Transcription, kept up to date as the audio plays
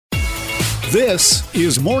This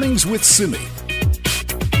is Mornings with Simi.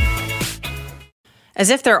 As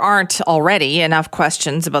if there aren't already enough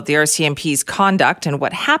questions about the RCMP's conduct and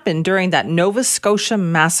what happened during that Nova Scotia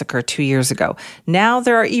massacre 2 years ago, now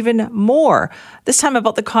there are even more, this time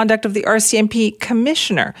about the conduct of the RCMP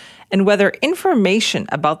commissioner and whether information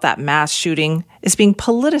about that mass shooting is being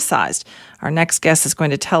politicized. Our next guest is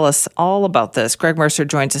going to tell us all about this. Greg Mercer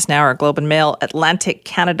joins us now, our Globe and Mail Atlantic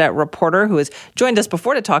Canada reporter who has joined us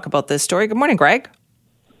before to talk about this story. Good morning, Greg.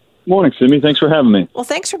 Morning, Simi. Thanks for having me. Well,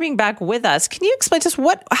 thanks for being back with us. Can you explain to us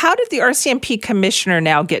how did the RCMP commissioner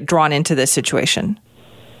now get drawn into this situation?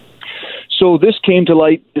 So this came to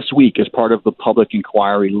light this week as part of the public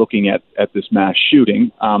inquiry looking at this mass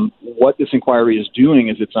shooting. What this inquiry is doing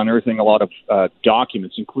is it's unearthing a lot of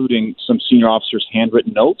documents, including some senior officers'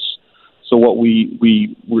 handwritten notes. So what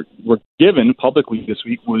we were given publicly this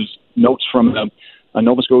week was notes from a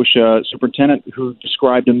Nova Scotia superintendent who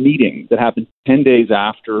described a meeting that happened 10 days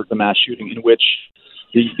after the mass shooting in which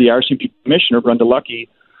the RCMP commissioner, Brenda Lucki,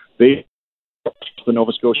 they the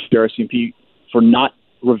Nova Scotia RCMP for not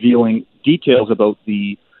revealing details about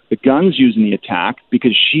the guns used in the attack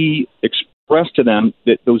because she expressed to them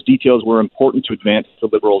that those details were important to advance the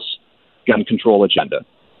Liberals' gun control agenda.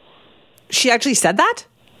 She actually said that?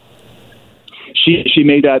 She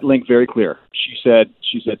made that link very clear. She said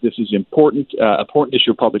this is important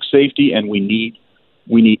issue of public safety, and we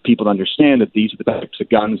need people to understand that these are the types of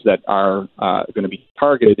guns that are going to be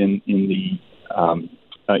targeted in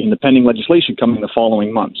the pending legislation coming the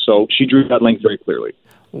following month. So she drew that link very clearly.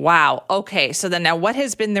 Wow. Okay. So then now what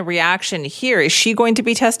has been the reaction here? Is she going to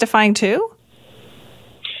be testifying too?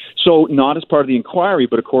 So not as part of the inquiry,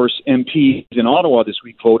 but of course MPs in Ottawa this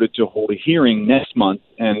week voted to hold a hearing next month,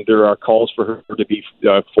 and there are calls for her to be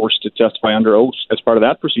forced to testify under oath as part of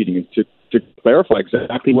that proceeding to clarify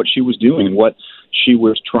exactly what she was doing and what she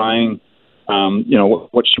was trying,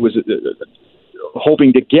 what she was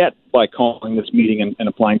hoping to get by calling this meeting and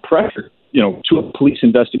applying pressure, to a police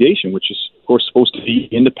investigation, which is of course supposed to be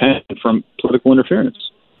independent from political interference.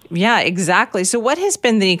 Yeah, exactly. So what has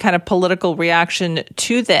been the kind of political reaction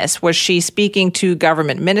to this? Was she speaking to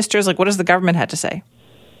government ministers? What does the government have to say?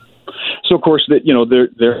 So, of course,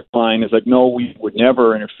 their line is no, we would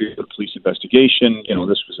never interfere with a police investigation.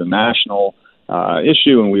 This was a national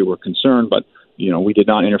issue and we were concerned, but, we did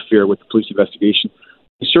not interfere with the police investigation.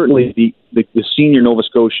 Certainly, the senior Nova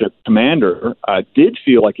Scotia commander did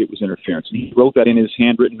feel like it was interference. And he wrote that in his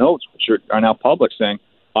handwritten notes, which are now public, saying,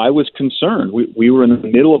 I was concerned. We were in the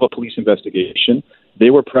middle of a police investigation.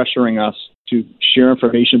 They were pressuring us to share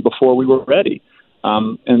information before we were ready.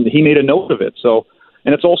 And he made a note of it. So,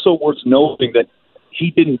 and it's also worth noting that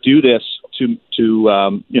he didn't do this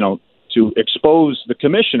to expose the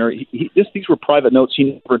commissioner. These were private notes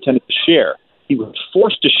he never intended to share. He was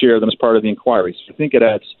forced to share them as part of the inquiry. So I think it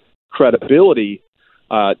adds credibility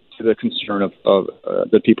to the concern of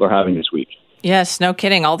that people are having this week. Yes, no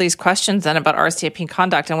kidding. All these questions then about RCMP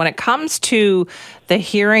conduct. And when it comes to the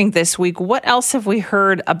hearing this week, what else have we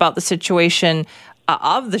heard about the situation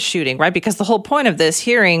of the shooting, right? Because the whole point of this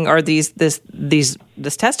hearing or this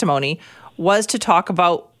testimony was to talk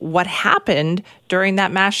about what happened during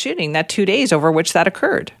that mass shooting, that 2 days over which that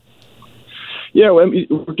occurred. Yeah, well,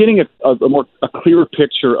 we're getting a clearer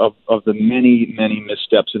picture of the many, many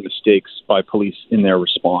missteps and mistakes by police in their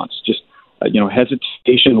response. Just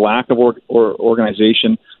hesitation, lack of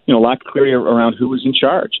organization, lack of clarity around who was in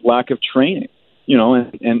charge, lack of training,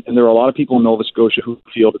 and there are a lot of people in Nova Scotia who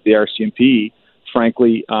feel that the RCMP,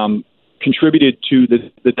 frankly, contributed to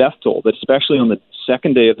the death toll, that especially on the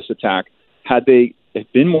second day of this attack, had they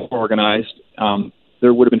been more organized,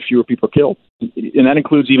 there would have been fewer people killed. And that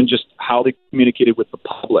includes even just how they communicated with the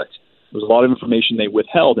public. There was a lot of information they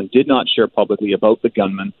withheld and did not share publicly about the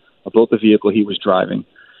gunman, about the vehicle he was driving.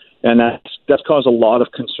 And that's caused a lot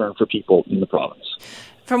of concern for people in the province.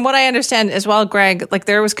 From what I understand as well, Greg,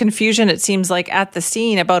 there was confusion, it seems like, at the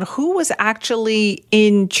scene about who was actually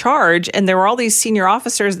in charge. And there were all these senior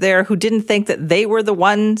officers there who didn't think that they were the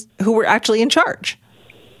ones who were actually in charge.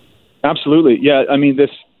 Absolutely. Yeah. I mean,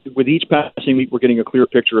 with each passing week, we're getting a clear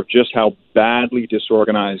picture of just how badly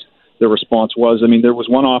disorganized the response was. I mean, there was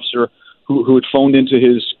one officer who had phoned into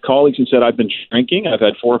his colleagues and said, I've been drinking. I've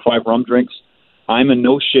had 4 or 5 rum drinks. I'm in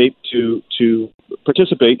no shape to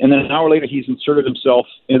participate. And then an hour later, he's inserted himself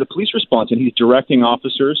in the police response, and he's directing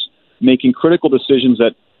officers, making critical decisions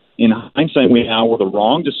that, in hindsight, we now were the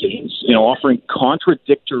wrong decisions, offering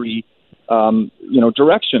contradictory,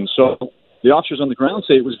 directions. So the officers on the ground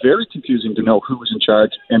say it was very confusing to know who was in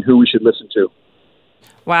charge and who we should listen to.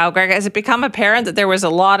 Wow, Greg, has it become apparent that there was a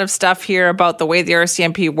lot of stuff here about the way the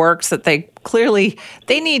RCMP works that they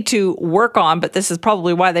need to work on, but this is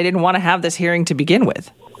probably why they didn't want to have this hearing to begin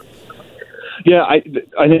with? Yeah, I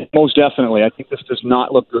think most definitely. I think this does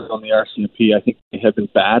not look good on the RCMP. I think they have been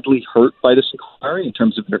badly hurt by this inquiry in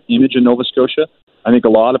terms of their image in Nova Scotia. I think a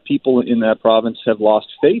lot of people in that province have lost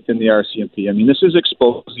faith in the RCMP. I mean, this has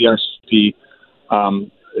exposed the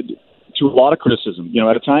RCMP to a lot of criticism. You know,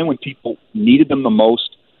 at a time when people needed them the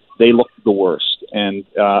most, they looked the worst. And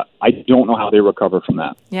I don't know how they recover from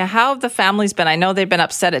that. Yeah, how have the families been? I know they've been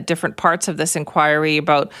upset at different parts of this inquiry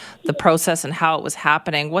about the process and how it was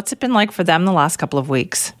happening. What's it been like for them the last couple of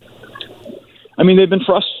weeks? I mean, they've been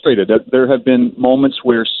frustrated. There have been moments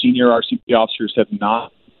where senior RCMP officers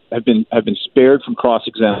have been spared from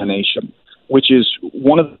cross-examination, which is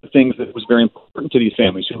one of the things that was very important to these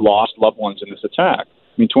families who lost loved ones in this attack.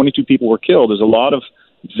 I mean, 22 people were killed. There's a lot of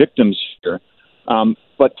victims here.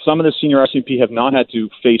 But some of the senior RCMP have not had to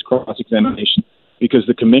face cross-examination because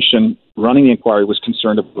the commission running the inquiry was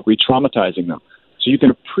concerned about re-traumatizing them. So you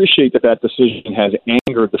can appreciate that decision has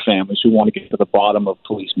angered the families who want to get to the bottom of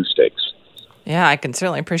police mistakes. Yeah, I can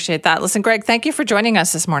certainly appreciate that. Listen, Greg, thank you for joining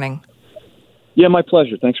us this morning. Yeah, my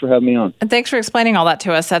pleasure. Thanks for having me on. And thanks for explaining all that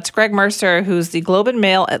to us. That's Greg Mercer, who's the Globe and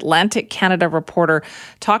Mail Atlantic Canada reporter,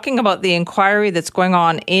 talking about the inquiry that's going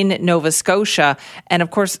on in Nova Scotia. And of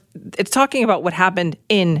course, it's talking about what happened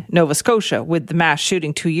in Nova Scotia with the mass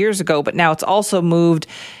shooting 2 years ago. But now it's also moved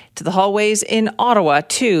to the hallways in Ottawa,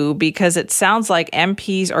 too, because it sounds like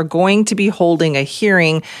MPs are going to be holding a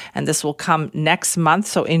hearing, and this will come next month,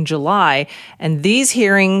 so in July. And these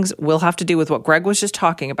hearings will have to do with what Greg was just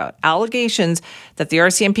talking about, allegations that the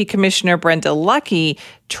RCMP Commissioner, Brenda Lucki,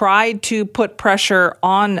 tried to put pressure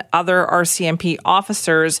on other RCMP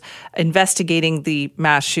officers investigating the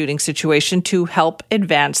mass shooting situation to help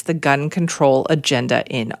advance the gun control agenda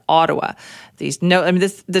in Ottawa.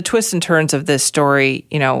 The twists and turns of this story,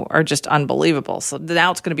 are just unbelievable. So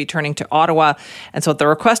now it's going to be turning to Ottawa. And so at the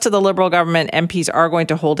request of the Liberal government, MPs are going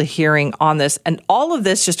to hold a hearing on this. And all of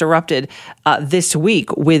this just erupted this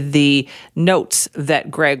week with the notes that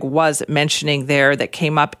Greg was mentioning there that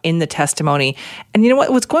came up in the testimony. And you know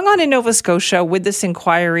what? What's going on in Nova Scotia with this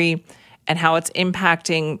inquiry and how it's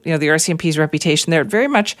impacting, the RCMP's reputation there, it very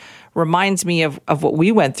much reminds me of what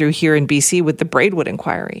we went through here in BC with the Braidwood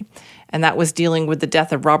inquiry. And that was dealing with the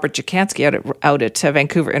death of Robert Jacansky out at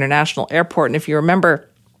Vancouver International Airport. And if you remember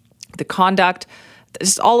the conduct,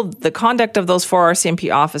 just all of the conduct of those 4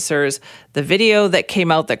 RCMP officers, the video that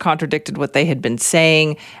came out that contradicted what they had been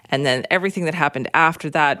saying, and then everything that happened after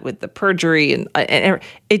that with the perjury, and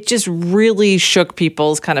it just really shook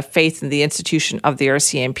people's kind of faith in the institution of the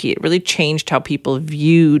RCMP. It really changed how people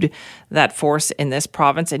viewed that force in this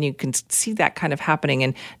province, and you can see that kind of happening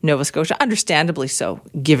in Nova Scotia, understandably so,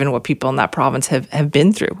 given what people in that province have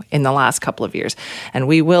been through in the last couple of years. And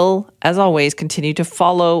we will, as always, continue to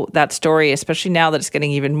follow that story, especially now that it's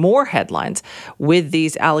getting even more headlines with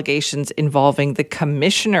these allegations involving the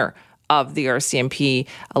commissioner of the RCMP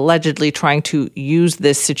allegedly trying to use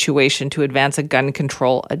this situation to advance a gun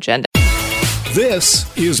control agenda.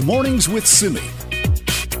 This is Mornings with Simi.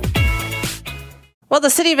 Well,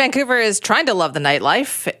 the city of Vancouver is trying to love the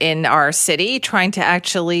nightlife in our city, trying to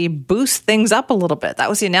actually boost things up a little bit. That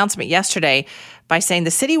was the announcement yesterday by saying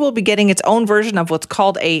the city will be getting its own version of what's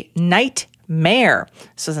called a night mayor.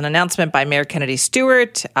 This was an announcement by Mayor Kennedy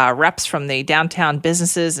Stewart, reps from the downtown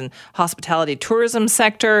businesses and hospitality tourism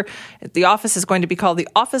sector. The office is going to be called the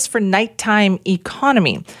Office for Nighttime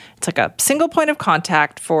Economy. It's like a single point of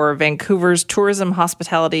contact for Vancouver's tourism,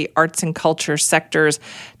 hospitality, arts and culture sectors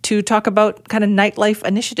to talk about kind of nightlife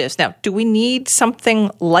initiatives. Now, do we need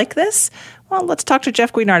something like this? Well, let's talk to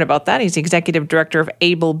Jeff Guinard about that. He's the executive director of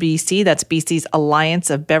ABLE BC. That's BC's Alliance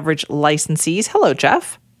of Beverage Licensees. Hello,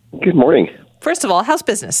 Jeff. Good morning. First of all, how's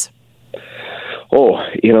business? Oh,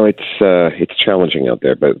 it's challenging out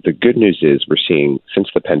there, but the good news is we're seeing, since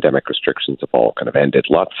the pandemic restrictions have all kind of ended,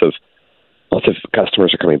 lots of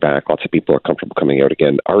customers are coming back, lots of people are comfortable coming out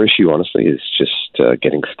again. Our issue, honestly, is just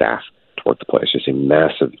getting staff to work the place. There's a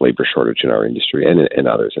massive labor shortage in our industry and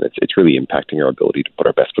others, and it's really impacting our ability to put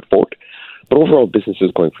our best foot forward. But overall, business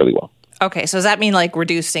is going fairly well. Okay, so does that mean like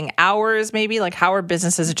reducing hours maybe? Like how are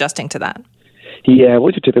businesses adjusting to that? Yeah,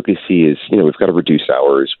 what you typically see is, we've got to reduce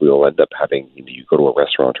hours. We'll end up having, you go to a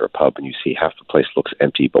restaurant or a pub and you see half the place looks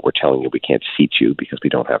empty, but we're telling you we can't seat you because we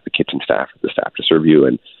don't have the kitchen staff or the staff to serve you.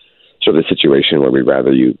 And sort of the situation where we'd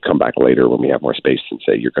rather you come back later when we have more space and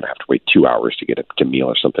say you're going to have to wait 2 hours to get a meal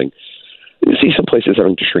or something. to see some places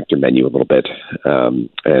having to shrink their menu a little bit,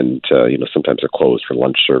 and sometimes they're closed for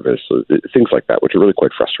lunch service, so things like that, which are really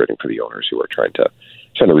quite frustrating for the owners who are trying to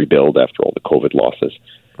rebuild after all the COVID losses.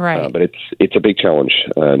 Right. But it's a big challenge,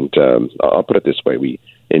 and I'll put it this way: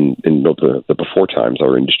 in the before times,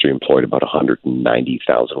 our industry employed about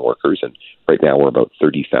 190,000 workers, and right now we're about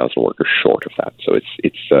 30,000 workers short of that. So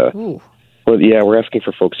it's we're asking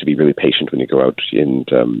for folks to be really patient when you go out, and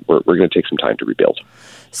we're going to take some time to rebuild.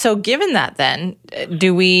 So given that, then,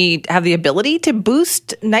 do we have the ability to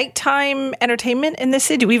boost nighttime entertainment in this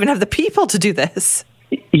city? Do we even have the people to do this?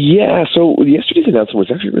 Yeah, so yesterday's announcement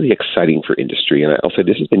was actually really exciting for industry, and I'll say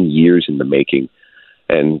this has been years in the making.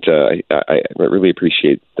 And I really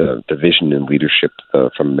appreciate the vision and leadership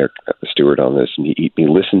from Mayor Stewart on this. And he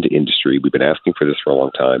listened to industry. We've been asking for this for a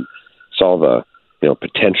long time, saw the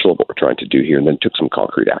potential of what we're trying to do here, and then took some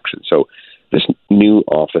concrete action. So this new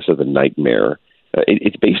office of the night mayor,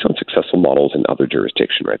 it's based on successful models in other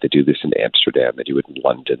jurisdictions, right? They do this in Amsterdam, they do it in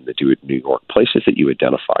London, they do it in New York, places that you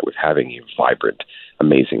identify with having a vibrant,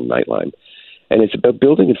 amazing nightline. And it's about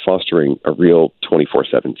building and fostering a real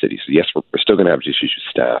 24/7 city. So yes, we're still going to have issues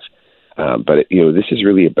with staff, but this is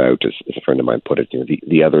really about, as a friend of mine put it,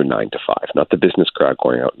 the other 9 to 5, not the business crowd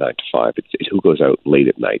going out 9 to 5. It's who goes out late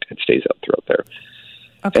at night and stays out throughout there.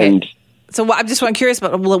 Okay. And so I'm just curious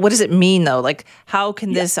about, what does it mean though? Like, how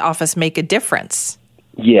can this office make a difference?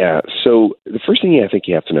 Yeah. So the first thing I think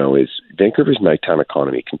you have to know is Vancouver's nighttime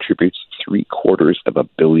economy contributes $750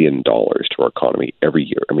 million to our economy every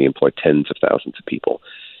year, and we employ tens of thousands of people.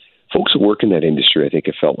 Folks who work in that industry, I think,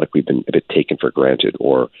 have felt like we've been a bit taken for granted,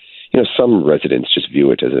 or some residents just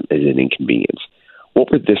view it as an inconvenience. What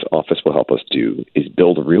this office will help us do is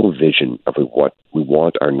build a real vision of what we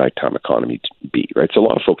want our nighttime economy to be, right? So a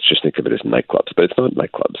lot of folks just think of it as nightclubs, but it's not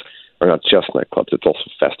nightclubs, or not just nightclubs. It's also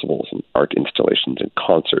festivals and art installations and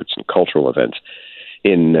concerts and cultural events.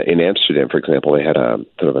 In Amsterdam, for example, they had a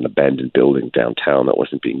sort of an abandoned building downtown that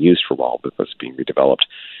wasn't being used for a while, but was being redeveloped.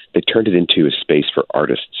 They turned it into a space for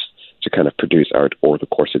artists to kind of produce art over the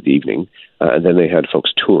course of the evening, and then they had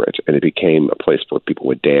folks tour it, and it became a place where people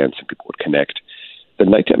would dance and people would connect. The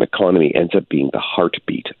nighttime economy ends up being the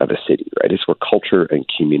heartbeat of a city, right? It's where culture and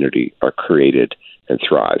community are created and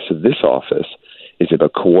thrive. So this office is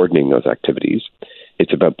about coordinating those activities.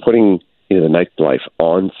 It's about putting the nightlife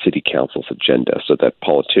on city council's agenda so that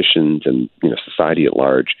politicians and society at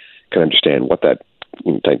large can understand what that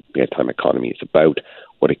nighttime economy is about,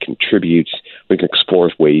 what it contributes. We can explore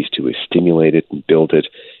ways to stimulate it and build it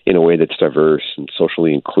in a way that's diverse and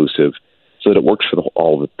socially inclusive, so that it works for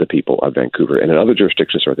all the people of Vancouver. And in other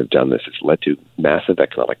jurisdictions where they've done this, it's led to massive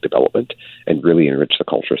economic development and really enrich the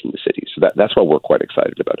cultures in the city. So that's why we're quite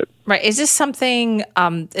excited about it. Right. Is this something,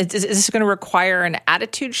 is this going to require an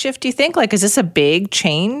attitude shift, do you think? Like, is this a big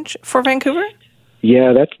change for Vancouver?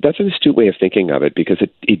 Yeah, that's an astute way of thinking of it, because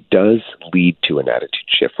it does lead to an attitude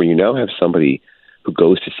shift where you now have somebody who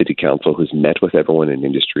goes to city council, who's met with everyone in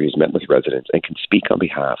industry, who's met with residents, and can speak on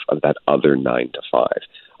behalf of that other 9 to 5.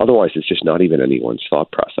 Otherwise, it's just not even anyone's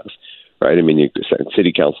thought process, right? I mean,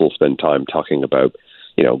 city council spend time talking about,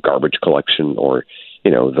 garbage collection or,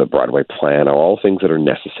 the Broadway plan, or all things that are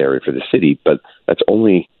necessary for the city, but that's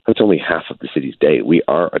only half of the city's day. We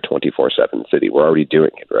are a 24/7 city. We're already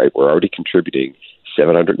doing it, right? We're already contributing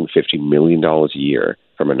 $750 million a year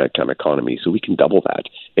from a nighttime economy, so we can double that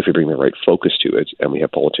if we bring the right focus to it, and we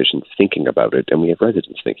have politicians thinking about it, and we have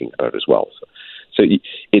residents thinking about it as well. So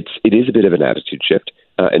it is a bit of an attitude shift.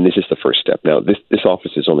 And this is the first step. Now, this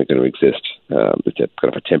office is only going to exist. It's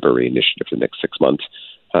kind of a temporary initiative for the next 6 months.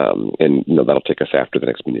 And that'll take us after the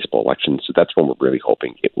next municipal election. So that's when we're really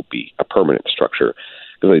hoping it will be a permanent structure.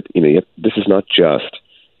 Because, this is not just,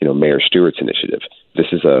 Mayor Stewart's initiative. This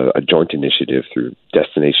is a joint initiative through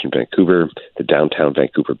Destination Vancouver, the Downtown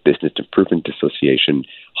Vancouver Business Improvement Association,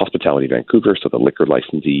 Hospitality Vancouver, so the liquor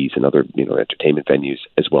licensees and other, entertainment venues,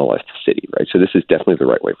 as well as the city, right? So this is definitely the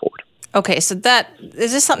right way forward. Okay, so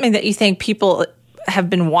is this something that you think people have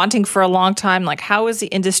been wanting for a long time? Like, how has the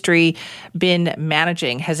industry been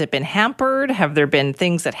managing? Has it been hampered? Have there been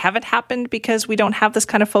things that haven't happened because we don't have this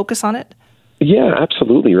kind of focus on it? Yeah,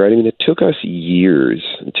 absolutely, right? I mean, it took us years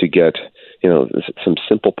to get, some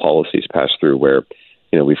simple policies passed through where,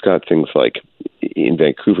 we've got things like in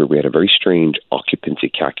Vancouver, we had a very strange occupancy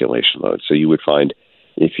calculation load. So you would find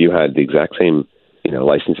if you had the exact same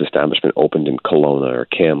licensed establishment opened in Kelowna or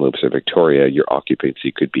Kamloops or Victoria, your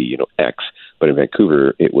occupancy could be, X. But in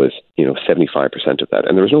Vancouver, it was, 75% of that.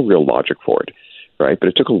 And there was no real logic for it, right? But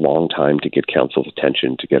it took a long time to get council's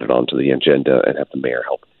attention, to get it onto the agenda and have the mayor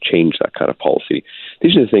help change that kind of policy.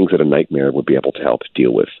 These are the things that a night mayor would be able to help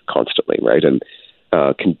deal with constantly, right? And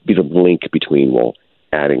can be the link between,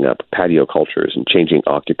 adding up patio cultures and changing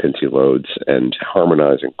occupancy loads and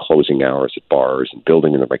harmonizing closing hours at bars and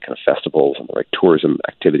building in the right kind of festivals and the right tourism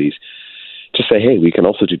activities. To say, hey, we can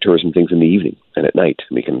also do tourism things in the evening and at night.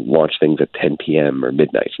 We can launch things at 10 p.m. or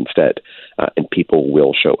midnight instead, and people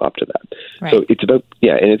will show up to that. Right. So it's about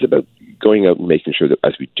going out and making sure that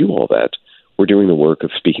as we do all that, we're doing the work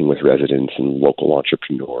of speaking with residents and local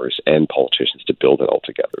entrepreneurs and politicians to build it all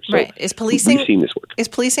together. So right. We've seen this work. Is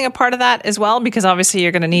policing a part of that as well? Because obviously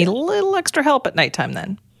you're going to need a little extra help at nighttime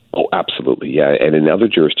then. Oh, absolutely, yeah. And in other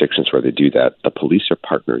jurisdictions where they do that, the police are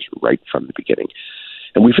partners right from the beginning.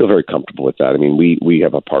 And we feel very comfortable with that. I mean, we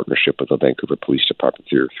have a partnership with the Vancouver Police Department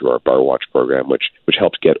through our Bar Watch program, which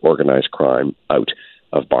helped get organized crime out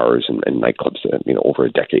of bars and nightclubs, over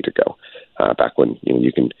a decade ago. Back when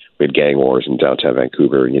we had gang wars in downtown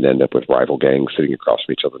Vancouver, and you'd end up with rival gangs sitting across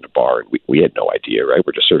from each other in a bar, and we had no idea, right?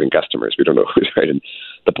 We're just serving customers. We don't know who's right, and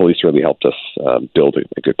the police really helped us build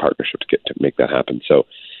a good partnership to make that happen. So,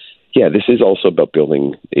 yeah, this is also about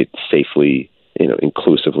building it safely,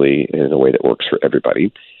 inclusively in a way that works for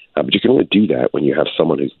everybody. But you can only do that when you have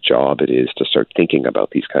someone whose job it is to start thinking about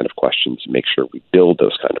these kind of questions and make sure we build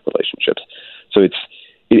those kind of relationships. So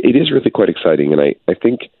it is really quite exciting, and I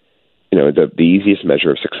think the easiest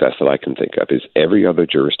measure of success that I can think of is every other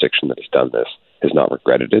jurisdiction that has done this has not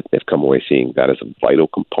regretted it. They've come away seeing that as a vital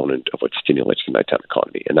component of what stimulates the nighttime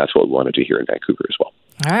economy, and that's what we want to do here in Vancouver as well.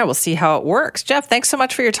 All right, we'll see how it works. Jeff, thanks so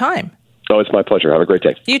much for your time. Oh, it's my pleasure. Have a great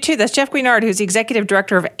day. You too. That's Jeff Guinard, who's the Executive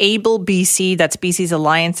Director of Able BC. That's BC's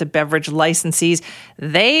Alliance of Beverage Licensees.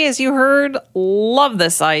 They, as you heard, love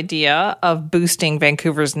this idea of boosting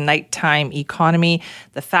Vancouver's nighttime economy.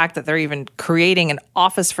 The fact that they're even creating an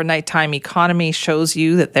office for nighttime economy shows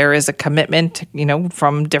you that there is a commitment,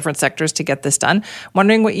 from different sectors to get this done.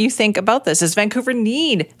 Wondering what you think about this. Does Vancouver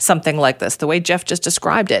need something like this, the way Jeff just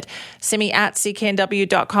described it? Simi at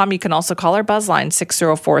cknw.com. You can also call our buzzline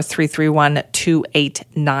 604-331-2899.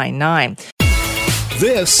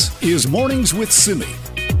 This is Mornings with Simi.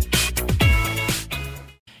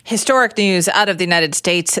 Historic news out of the United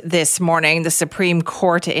States this morning. The Supreme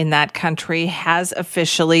Court in that country has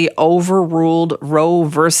officially overruled Roe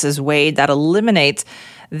versus Wade. That eliminates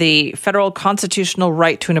the federal constitutional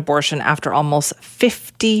right to an abortion after almost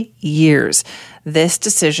 50 years. This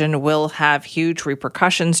decision will have huge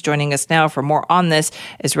repercussions. Joining us now for more on this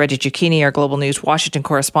is Reggie Cecchini, our Global News Washington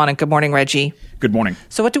correspondent. Good morning, Reggie. Good morning.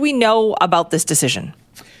 So what do we know about this decision?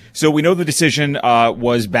 So we know the decision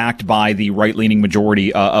was backed by the right-leaning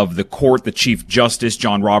majority of the court. The Chief Justice,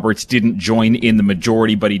 John Roberts, didn't join in the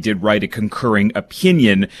majority, but he did write a concurring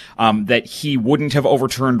opinion that he wouldn't have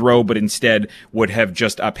overturned Roe, but instead would have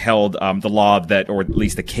just upheld the law that, or at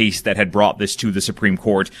least the case that had brought this to the Supreme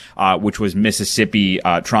Court, which was Mississippi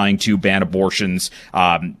trying to ban abortions,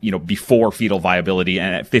 before fetal viability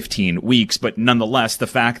and at 15 weeks. But nonetheless, the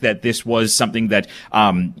fact that this was something that,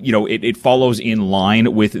 it follows in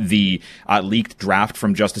line with the leaked draft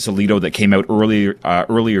from Justice Alito that came out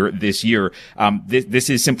earlier this year. This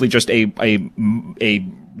is simply just a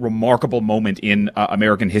remarkable moment in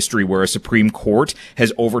American history where a Supreme Court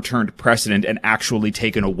has overturned precedent and actually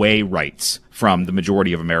taken away rights from the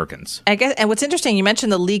majority of Americans. I guess, and what's interesting, you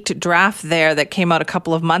mentioned the leaked draft there that came out a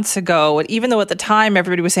couple of months ago. And even though at the time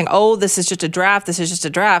everybody was saying, "Oh, this is just a draft. This is just a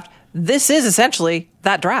draft," this is essentially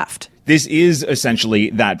that draft. This is essentially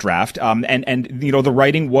that draft. The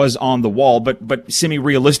writing was on the wall, but Simi,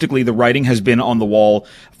 realistically, the writing has been on the wall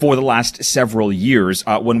for the last several years.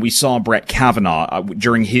 When we saw Brett Kavanaugh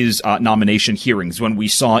during his nomination hearings, when we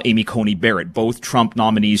saw Amy Coney Barrett, both Trump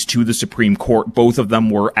nominees to the Supreme Court, both of them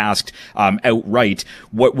were asked outright,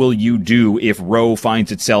 what will you do if Roe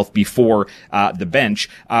finds itself before the bench?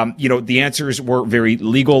 The answers were very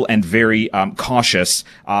legal and very cautious,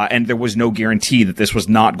 and there was no guarantee that this was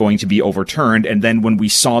not going to be overturned. And then when we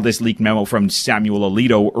saw this leaked memo from Samuel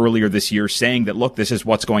Alito earlier this year saying that, look, this is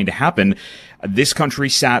what's going to happen, this country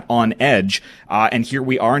sat on edge. And here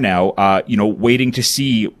we are now, waiting to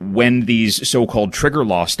see when these so-called trigger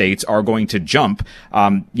law states are going to jump.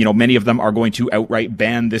 Many of them are going to outright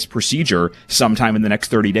ban this procedure sometime in the next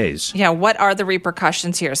 30 days. Yeah. What are the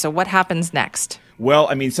repercussions here? So what happens next? Well,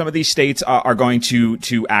 I mean, some of these states are going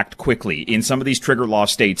to act quickly. In some of these trigger law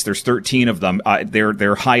states, there's 13 of them.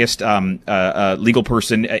 Their highest legal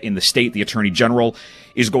person in the state, the Attorney General,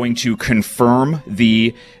 is going to confirm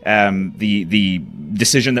the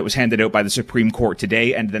decision that was handed out by the Supreme Court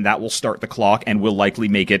today, and then that will start the clock and will likely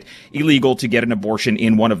make it illegal to get an abortion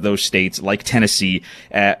in one of those states like Tennessee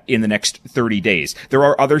in the next 30 days. There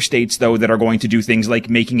are other states, though, that are going to do things like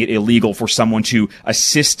making it illegal for someone to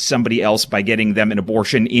assist somebody else by getting them an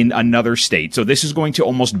abortion in another state. So this is going to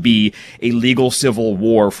almost be a legal civil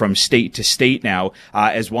war from state to state now,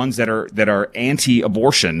 as ones that are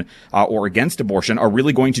anti-abortion or against abortion are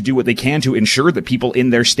really going to do what they can to ensure that people in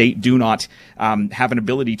their state do not have an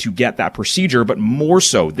ability to get that procedure. But more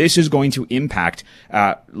so, this is going to impact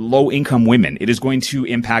low-income women. It is going to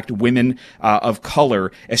impact women of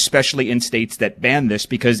color, especially in states that ban this,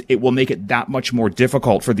 because it will make it that much more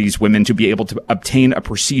difficult for these women to be able to obtain a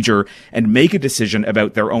procedure and make a decision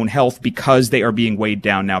about their own health because they are being weighed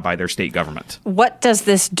down now by their state government. What does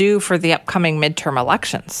this do for the upcoming midterm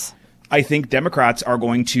elections? I think Democrats are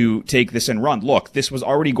going to take this and run. Look, this was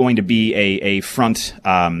already going to be a front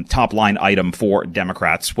top line item for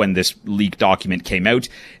Democrats when this leaked document came out.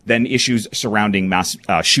 Then issues surrounding mass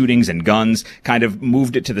shootings and guns kind of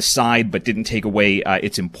moved it to the side, but didn't take away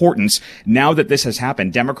its importance. Now that this has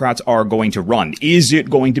happened, Democrats are going to run. Is it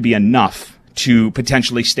going to be enough to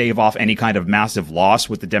potentially stave off any kind of massive loss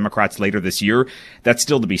with the Democrats later this year? That's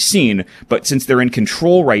still to be seen. But since they're in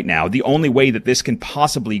control right now, the only way that this can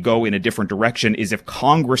possibly go in a different direction is if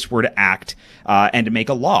Congress were to act and to make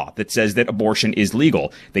a law that says that abortion is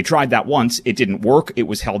legal. They tried that once. It didn't work. It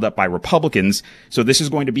was held up by Republicans. So this is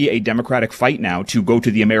going to be a Democratic fight now to go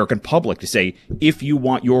to the American public to say, if you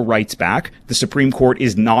want your rights back, the Supreme Court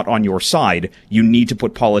is not on your side. You need to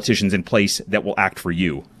put politicians in place that will act for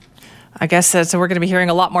you. I guess so. We're going to be hearing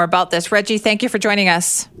a lot more about this. Reggie, thank you for joining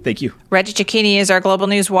us. Thank you. Reggie Cecchini is our Global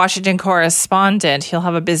News Washington correspondent. He'll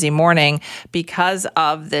have a busy morning because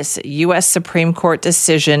of this U.S. Supreme Court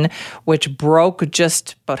decision, which broke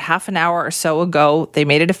just about half an hour or so ago. They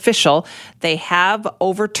made it official. They have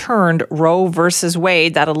overturned Roe versus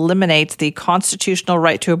Wade. That eliminates the constitutional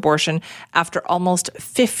right to abortion after almost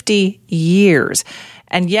 50 years.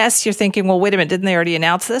 And yes, you're thinking, well, wait a minute, didn't they already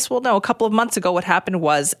announce this? Well, no, a couple of months ago, what happened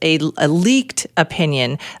was a leaked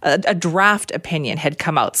opinion, a draft opinion had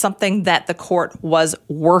come out, something that the court was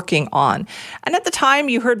working on. And at the time,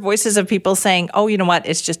 you heard voices of people saying, oh, you know what,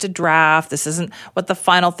 it's just a draft. This isn't what the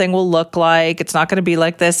final thing will look like. It's not going to be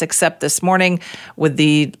like this, except this morning with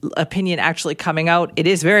the opinion actually coming out, it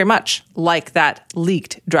is very much like that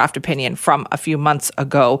leaked draft opinion from a few months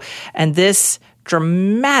ago. And this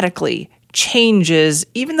dramatically changes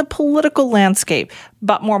even the political landscape,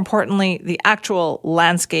 but more importantly, the actual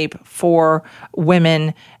landscape for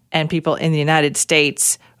women and people in the United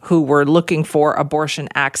States who were looking for abortion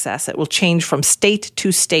access. It will change from state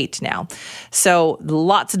to state now. So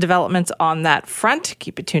lots of developments on that front.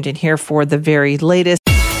 Keep it tuned in here for the very latest.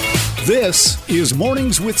 This is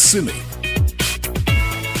Mornings with Simi.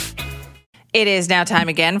 It is now time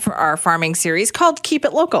again for our farming series called Keep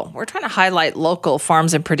It Local. We're trying to highlight local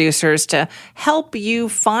farms and producers to help you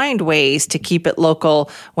find ways to keep it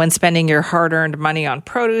local when spending your hard-earned money on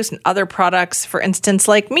produce and other products, for instance,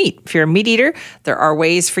 like meat. If you're a meat eater, there are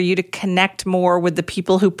ways for you to connect more with the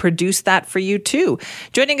people who produce that for you too.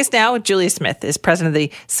 Joining us now, Julia Smith is president of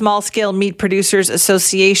the Small Scale Meat Producers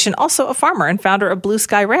Association, also a farmer and founder of Blue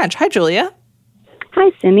Sky Ranch. Hi, Julia.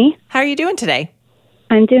 Hi, Simi. How are you doing today?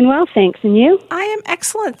 I'm doing well, thanks. And you? I am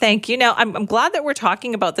excellent, thank you. Now, I'm glad that we're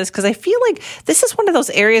talking about this because I feel like this is one of those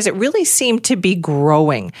areas that really seem to be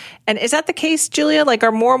growing. And is that the case, Julia? Like,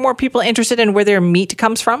 are more and more people interested in where their meat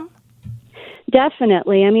comes from?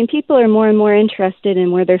 Definitely. I mean, people are more and more interested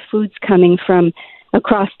in where their food's coming from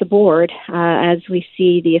across the board as we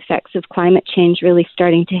see the effects of climate change really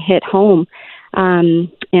starting to hit home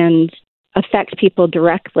and affect people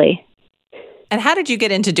directly. And how did you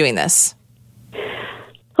get into doing this?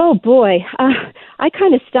 Oh, boy. I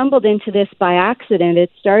kind of stumbled into this by accident. It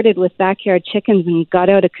started with backyard chickens and got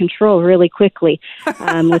out of control really quickly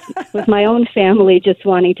with my own family just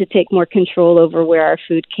wanting to take more control over where our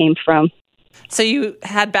food came from. So you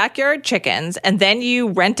had backyard chickens, and then you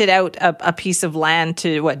rented out a piece of land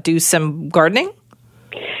to, do some gardening?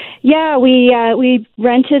 Yeah, we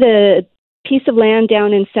rented a piece of land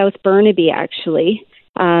down in South Burnaby, actually,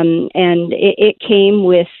 and it came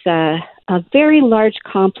with a very large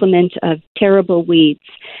complement of terrible weeds.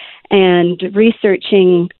 And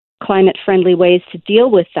researching climate-friendly ways to deal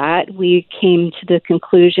with that, we came to the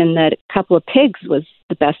conclusion that a couple of pigs was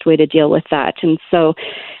the best way to deal with that. And so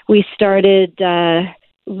we started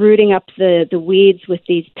rooting up the weeds with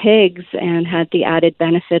these pigs and had the added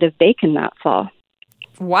benefit of bacon that fall.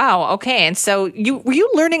 Wow, okay. And so were you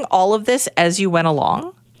learning all of this as you went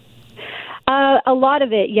along? A lot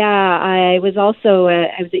of it, yeah. I was also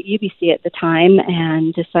I was at UBC at the time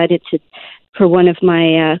and decided for one of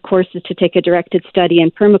my courses to take a directed study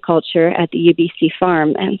in permaculture at the UBC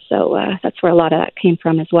farm, and so that's where a lot of that came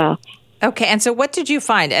from as well. Okay, and so what did you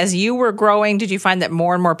find as you were growing? Did you find that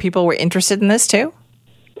more and more people were interested in this too?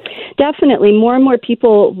 Definitely, more and more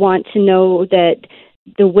people want to know that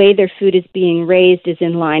the way their food is being raised is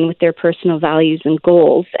in line with their personal values and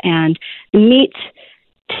goals, and meat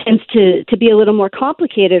tends to be a little more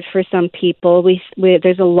complicated for some people.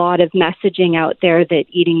 There's a lot of messaging out there that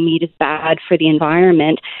eating meat is bad for the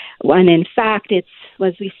environment, when in fact, it's,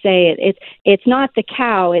 as we say, it's not the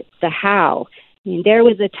cow, it's the how. I mean, there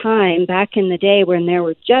was a time back in the day when there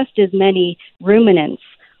were just as many ruminants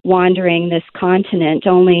wandering this continent,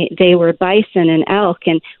 only they were bison and elk,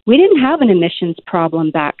 and we didn't have an emissions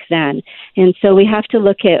problem back then. And so we have to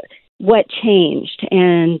look at what changed,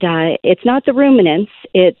 and it's not the ruminants,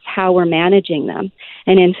 it's how we're managing them.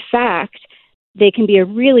 And in fact, they can be a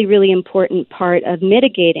really, really important part of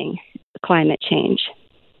mitigating climate change.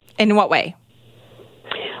 In what way?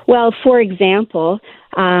 Well, for example,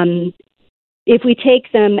 if we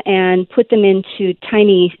take them and put them into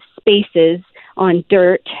tiny spaces on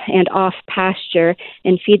dirt and off pasture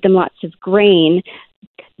and feed them lots of grain,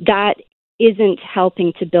 that isn't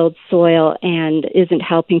helping to build soil and isn't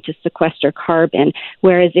helping to sequester carbon.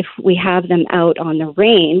 Whereas if we have them out on the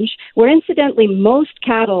range, where incidentally most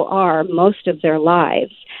cattle are most of their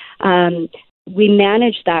lives, we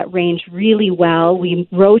manage that range really well. We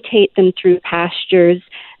rotate them through pastures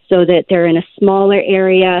so that they're in a smaller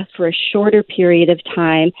area for a shorter period of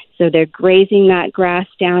time. So they're grazing that grass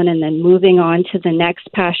down and then moving on to the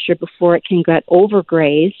next pasture before it can get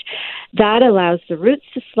overgrazed. That allows the roots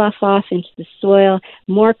to slough off into the soil,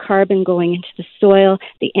 more carbon going into the soil.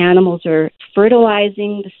 The animals are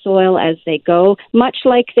fertilizing the soil as they go, much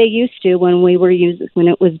like they used to when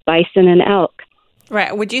it was bison and elk.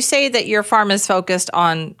 Right. Would you say that your farm is focused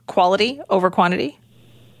on quality over quantity?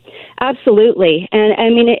 Absolutely. And I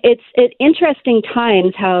mean, it's interesting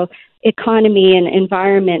times how economy and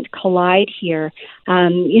environment collide here.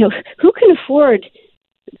 Who can afford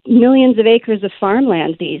millions of acres of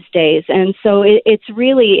farmland these days? And so it's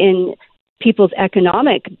really in people's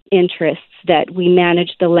economic interests that we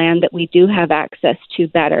manage the land that we do have access to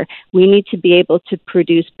better. We need to be able to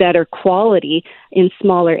produce better quality in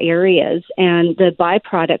smaller areas, and the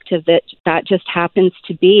byproduct of it, that just happens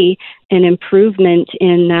to be an improvement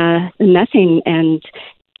in methane and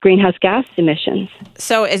greenhouse gas emissions.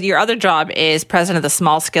 So your other job is president of the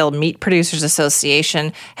Small Scale Meat Producers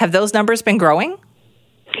Association. Have those numbers been growing?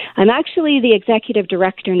 I'm actually the executive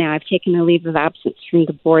director now. I've taken a leave of absence from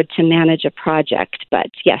the board to manage a project, but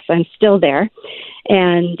yes, I'm still there.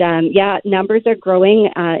 And numbers are growing.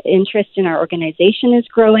 Interest in our organization is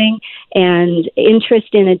growing, and interest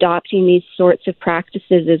in adopting these sorts of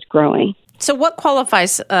practices is growing. So what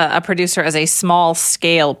qualifies a producer as a small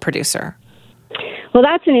scale producer? Well,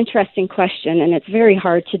 that's an interesting question, and it's very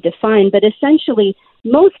hard to define, but essentially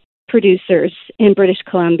most producers in British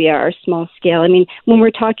Columbia are small scale. I mean, when we're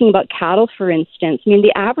talking about cattle, for instance,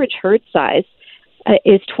 the average herd size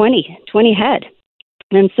is 20 head.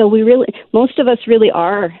 And so most of us really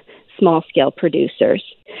are small scale producers.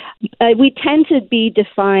 We tend to be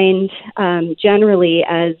defined generally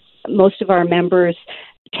as most of our members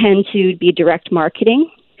tend to be direct marketing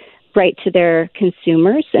right to their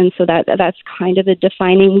consumers. And so that's kind of a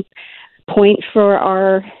defining point for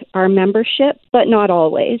our membership, but not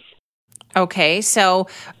always. Okay, so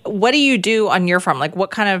what do you do on your farm? Like,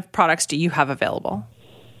 what kind of products do you have available?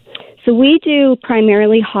 So we do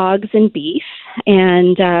primarily hogs and beef,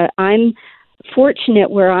 and I'm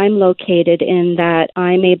fortunate where I'm located in that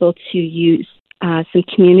I'm able to use some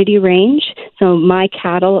community range. So my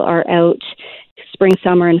cattle are out spring,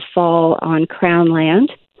 summer, and fall on Crown land.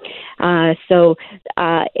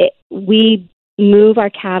 We move our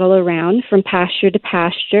cattle around from pasture to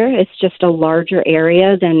pasture. It's just a larger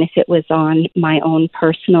area than if it was on my own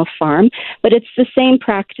personal farm, but it's the same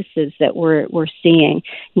practices that we're seeing.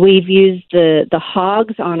 We've used the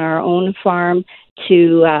hogs on our own farm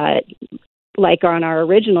to like on our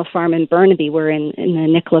original farm in Burnaby. We're in the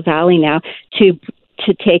Nicola Valley now to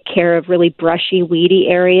take care of really brushy, weedy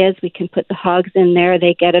areas. We can put the hogs in there,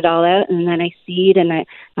 they get it all out, and then I seed, and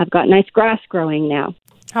I've got nice grass growing now.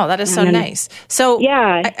 Oh, that is so nice. So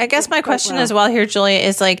yeah, I guess my question as well here, Julia,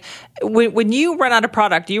 is like, when you run out of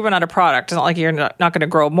product, you run out of product. It's not like you're not going to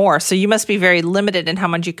grow more. So you must be very limited in how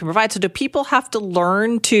much you can provide. So do people have to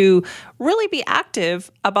learn to really be active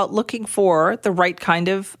about looking for the right kind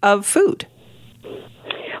of food?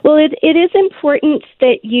 Well, it is important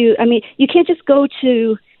that you can't just go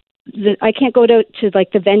to I can't go to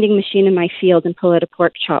like the vending machine in my field and pull out a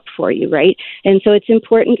pork chop for you, right? And so it's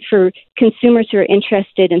important for consumers who are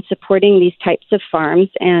interested in supporting these types of farms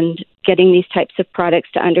and getting these types of products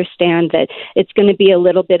to understand that it's going to be a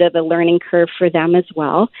little bit of a learning curve for them as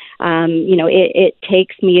well. It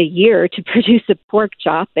takes me a year to produce a pork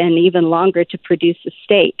chop and even longer to produce a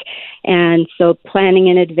steak. And so planning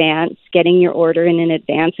in advance, getting your order in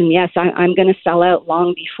advance. And yes, I'm going to sell out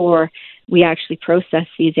long before we actually process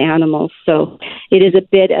these animals. So it is a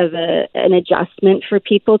bit of an adjustment for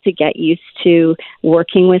people to get used to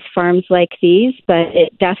working with farms like these, but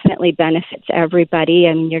it definitely benefits everybody,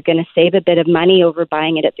 and you're going to save a bit of money over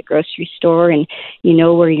buying it at the grocery store, and you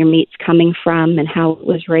know where your meat's coming from and how it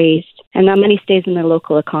was raised. And that money stays in the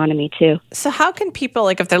local economy too. So how can people,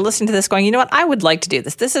 like if they're listening to this going, you know what, I would like to do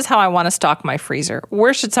this. This is how I want to stock my freezer.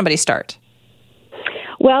 Where should somebody start?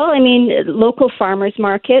 Well, I mean, local farmers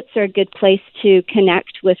markets are a good place to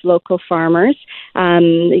connect with local farmers.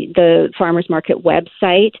 The farmers market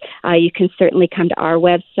website, you can certainly come to our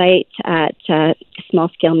website at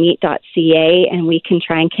smallscalemeat.ca, and we can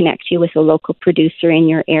try and connect you with a local producer in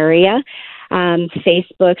your area.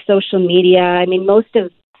 Facebook, social media. I mean, most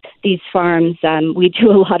of these farms, we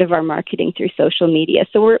do a lot of our marketing through social media,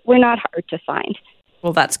 so we're not hard to find.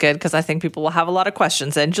 Well, that's good, because I think people will have a lot of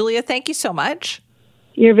questions. And Julia, thank you so much.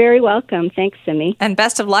 You're very welcome. Thanks, Simi. And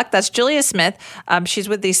best of luck. That's Julia Smith. She's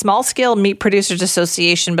with the Small Scale Meat Producers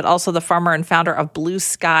Association, but also the farmer and founder of Blue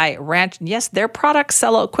Sky Ranch. And yes, their products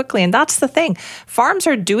sell out quickly. And that's the thing. Farms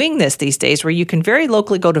are doing this these days, where you can very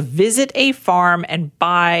locally go to visit a farm and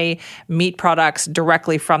buy meat products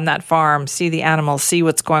directly from that farm, see the animals, see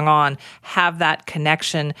what's going on, have that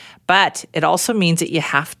connection. But it also means that you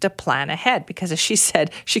have to plan ahead, because as she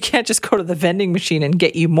said, she can't just go to the vending machine and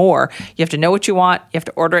get you more. You have to know what you want, you have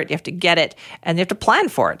to order it, you have to get it, and you have to plan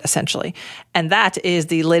for it, essentially. And that is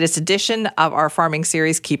the latest edition of our farming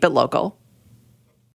series, Keep It Local.